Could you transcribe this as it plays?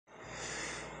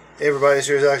Hey everybody, it's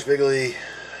here's Alex Bigley.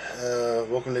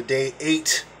 Welcome to day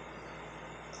 8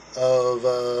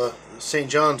 of St.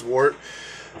 John's Wort.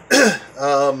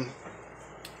 The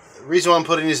reason why I'm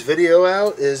putting this video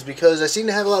out is because I seem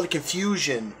to have a lot of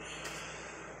confusion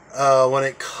when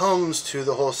it comes to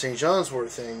the whole St. John's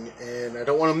Wort thing, and I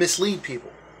don't want to mislead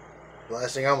people. The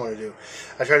last thing I want to do.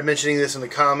 I tried mentioning this in the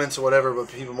comments or whatever,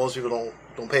 but most people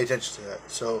don't pay attention to that.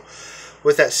 So,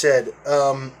 with that said,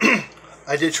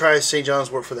 I did try St.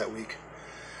 John's Wort for that week.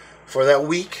 For that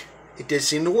week, it did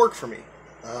seem to work for me.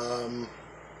 I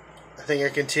think I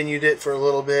continued it for a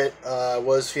little bit. I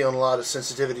was feeling a lot of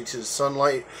sensitivity to the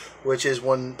sunlight, which is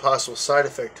one possible side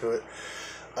effect to it.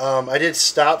 I did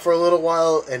stop for a little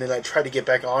while, and then I tried to get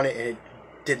back on it, and it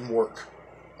didn't work.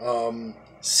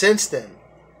 Since then,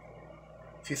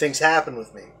 a few things happened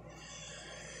with me.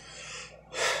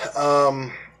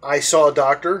 I saw a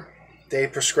doctor. They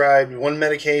prescribed one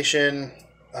medication.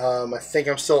 I think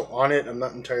I'm still on it. I'm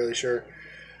not entirely sure.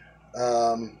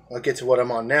 I'll get to what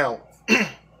I'm on now.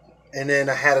 And then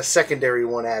I had a secondary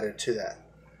one added to that.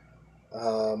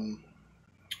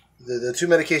 The two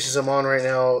medications I'm on right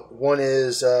now, one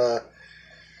is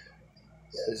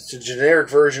it's a generic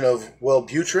version of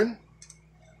Wellbutrin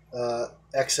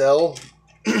XL.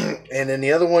 And then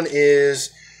the other one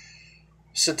is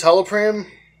citalopram.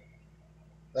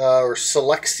 Or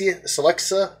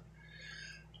Celexa,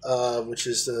 which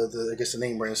is I guess the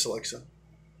name brand is Celexa.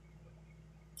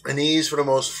 And these, for the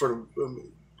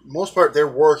most part, they're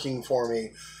working for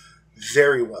me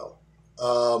very well.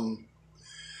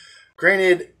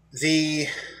 Granted, the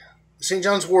St.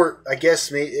 John's Wort, I guess,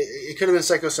 it could have been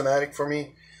psychosomatic for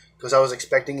me because I was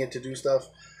expecting it to do stuff.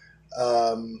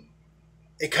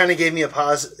 It kind of gave me a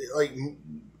positive,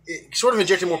 it sort of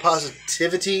injected more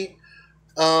positivity.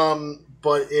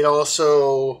 But it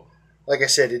also, like I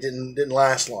said, it didn't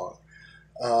last long.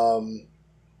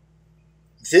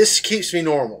 This keeps me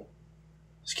normal.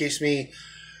 This keeps me.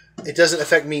 It doesn't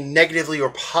affect me negatively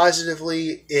or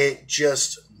positively. It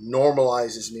just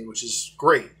normalizes me, which is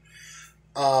great.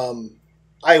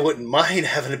 I wouldn't mind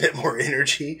having a bit more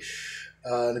energy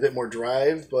and a bit more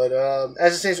drive, but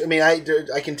as it stands, I mean, I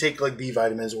can take like B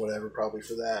vitamins or whatever probably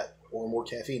for that, or more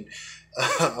caffeine.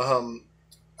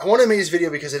 I wanted to make this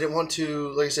video because I didn't want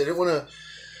to, like I said, I didn't want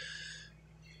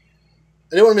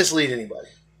to mislead anybody.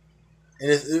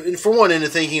 And for one, into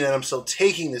thinking that I'm still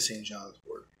taking the St. John's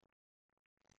Wort.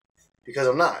 Because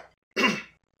I'm not.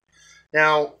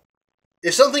 Now,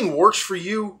 if something works for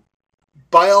you,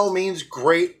 by all means,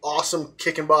 great, awesome,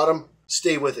 kicking bottom,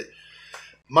 stay with it.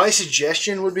 My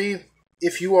suggestion would be,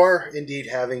 if you are indeed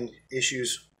having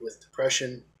issues with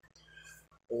depression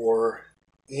or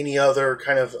any other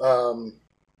kind of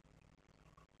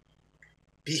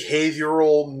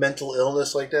behavioral mental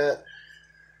illness like that,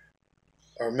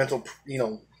 or mental,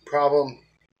 problem,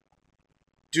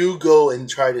 do go and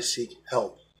try to seek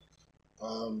help.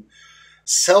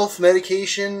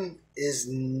 Self-medication is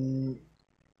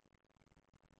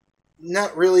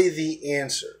not really the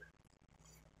answer,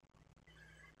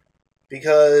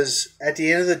 because at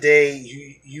the end of the day,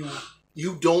 you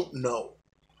don't know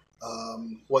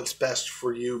what's best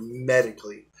for you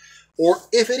medically. Or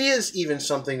if it is even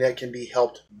something that can be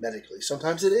helped medically.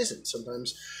 Sometimes it isn't.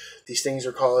 Sometimes these things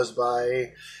are caused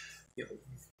by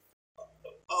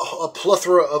a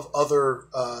plethora of other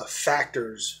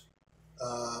factors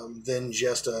than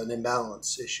just an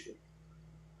imbalance issue.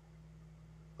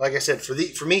 Like I said,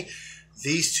 for me,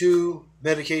 these two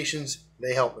medications,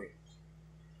 they help me.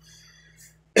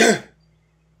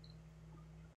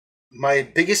 My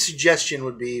biggest suggestion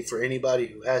would be for anybody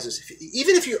who has this,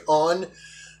 even if you're on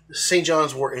St.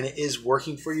 John's Wort and it is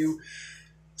working for you,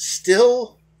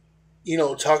 still,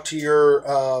 talk to your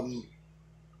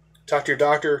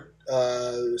doctor,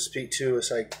 speak to a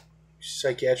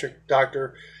psychiatric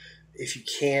doctor if you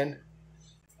can.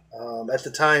 At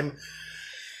the time,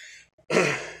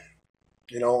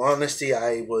 honesty,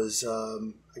 I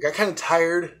got kind of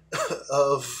tired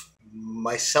of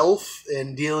myself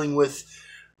and dealing with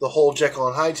the whole Jekyll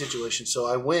and Hyde situation, so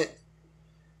I went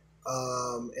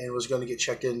and was going to get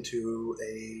checked into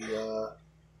a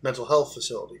mental health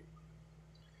facility.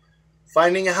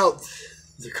 Finding out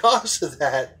the cost of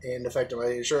that and the fact of my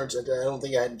insurance, I don't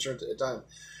think I had insurance at the time,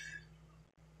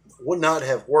 would not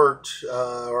have worked,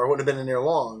 or I wouldn't have been in there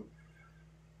long.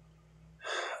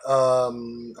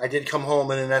 I did come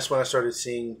home, and then that's when I started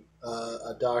seeing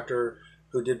a doctor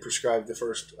who did prescribe the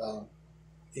first of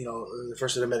the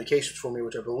medications for me,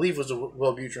 which I believe was a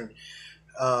Wellbutrin.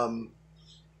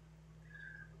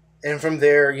 And from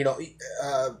there,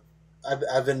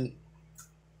 I've been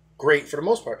great for the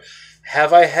most part.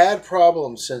 Have I had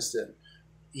problems since then?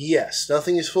 yes,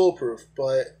 nothing is foolproof,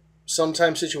 but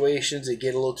sometimes situations they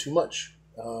get a little too much.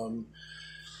 I'm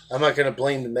not going to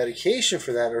blame the medication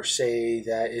for that or say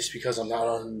that it's because I'm not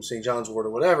on St. John's wort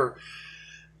or whatever.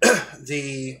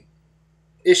 The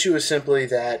issue is simply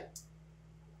that,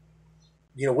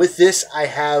 with this, I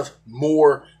have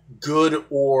more good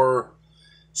or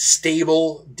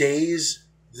stable days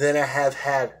than I have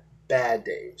had bad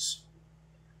days.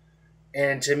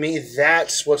 And to me,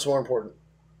 that's what's more important.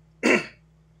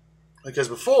 Because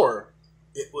before,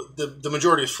 the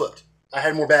majority is flipped. I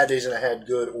had more bad days than I had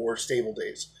good or stable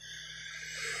days.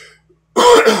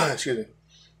 Excuse me.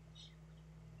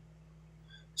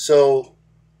 So,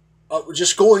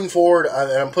 just going forward,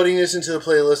 I'm putting this into the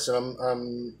playlist, and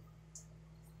I'm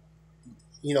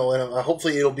and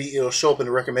hopefully it'll show up in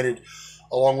the recommended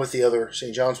along with the other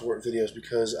St. John's wort videos,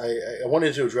 because I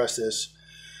wanted to address this.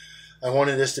 I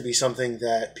wanted this to be something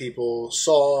that people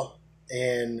saw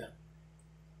and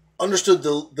understood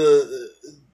the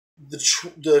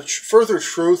further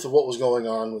truth of what was going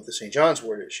on with the St. John's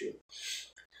wort issue.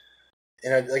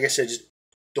 And like I said, just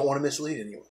don't want to mislead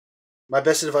anyone. My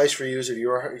best advice for you is if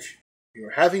you're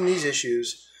having these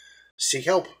issues, seek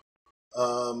help.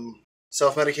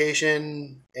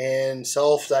 Self-medication and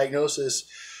self-diagnosis,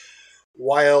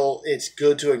 while it's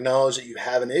good to acknowledge that you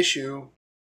have an issue,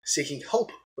 seeking help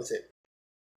with it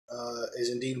is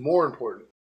indeed more important,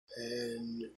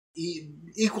 and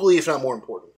equally, if not more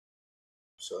important.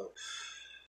 So,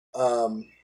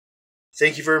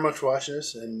 thank you very much for watching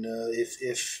this, and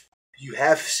if you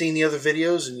have seen the other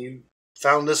videos and you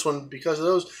found this one because of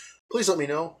those, please let me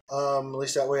know. At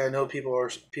least that way I know people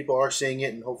are seeing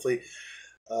it, and hopefully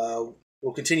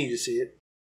we'll continue to see it.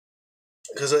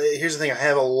 Because here's the thing, I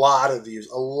have a lot of views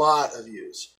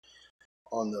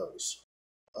on those.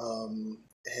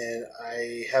 And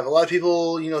I have a lot of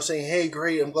people, saying, hey,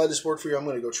 great, I'm glad this worked for you, I'm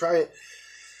going to go try it.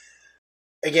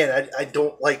 Again, I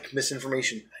don't like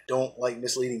misinformation. I don't like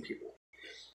misleading people.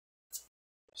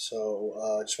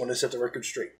 So, I just wanted to set the record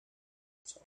straight.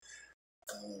 So,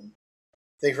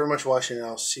 thank you very much for watching, and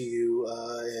I'll see you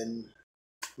in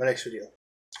my next video.